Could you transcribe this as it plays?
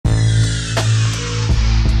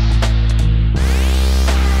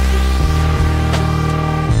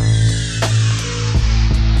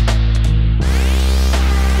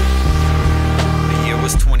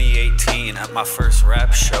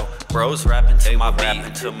bros rapping to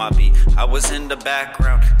my beat. I was in the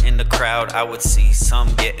background, in the crowd. I would see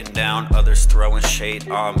some getting down, others throwing shade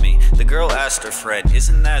on me. The girl asked her friend,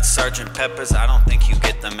 "Isn't that Sgt. Pepper's?" I don't think you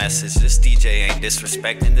get the message. This DJ ain't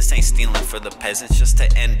disrespecting. This ain't stealing for the peasants just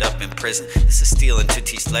to end up in prison. This is stealing to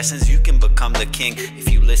teach lessons. You can become the king if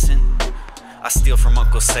you listen. I steal from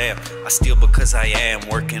Uncle Sam. I steal because I am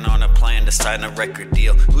working on a plan to sign a record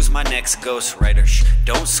deal. Who's my next ghostwriter? Shh,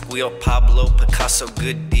 don't squeal. Pablo, Picasso,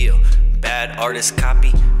 good deal. Bad artist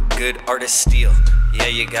copy, good artist steal. Yeah,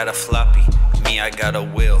 you got a floppy, me I got a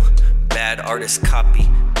will. Bad artist copy,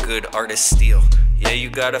 good artist steal. Yeah,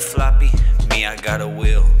 you got a floppy, me I got a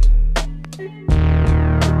will.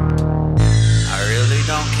 I really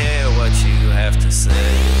don't care what you have to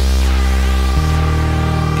say.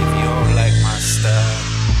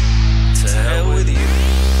 To hell with you.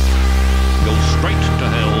 Go straight to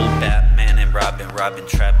hell. Batman and Robin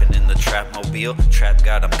trapping in the trap mobile. Trap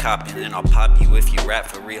God, I'm copping, and I'll pop you if you rap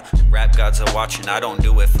for real. Rap gods are watching, I don't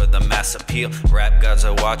do it for the mass appeal. Rap gods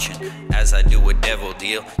are watching as I do a devil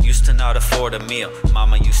deal. Used to not afford a meal,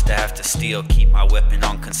 mama used to have to steal. Keep my weapon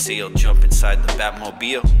on concealed, jump inside the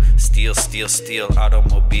Batmobile. Steal, steal, steal,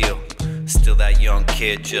 automobile. Still that young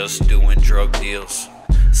kid just doing drug deals.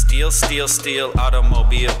 Steal, steal, steal,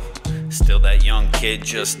 automobile. Still that young kid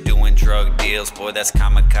just doing drug deals. Boy, that's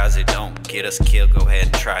kamikaze, don't get us killed. Go ahead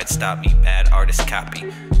and try and stop me. Bad artist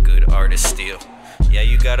copy, good artist steal. Yeah,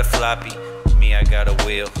 you got a floppy, me I got a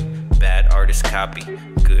wheel. Bad artist copy,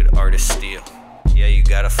 good artist steal. Yeah, you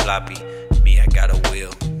got a floppy, me I got a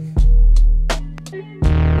wheel.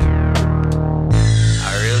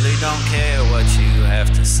 I really don't care what you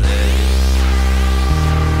have to say.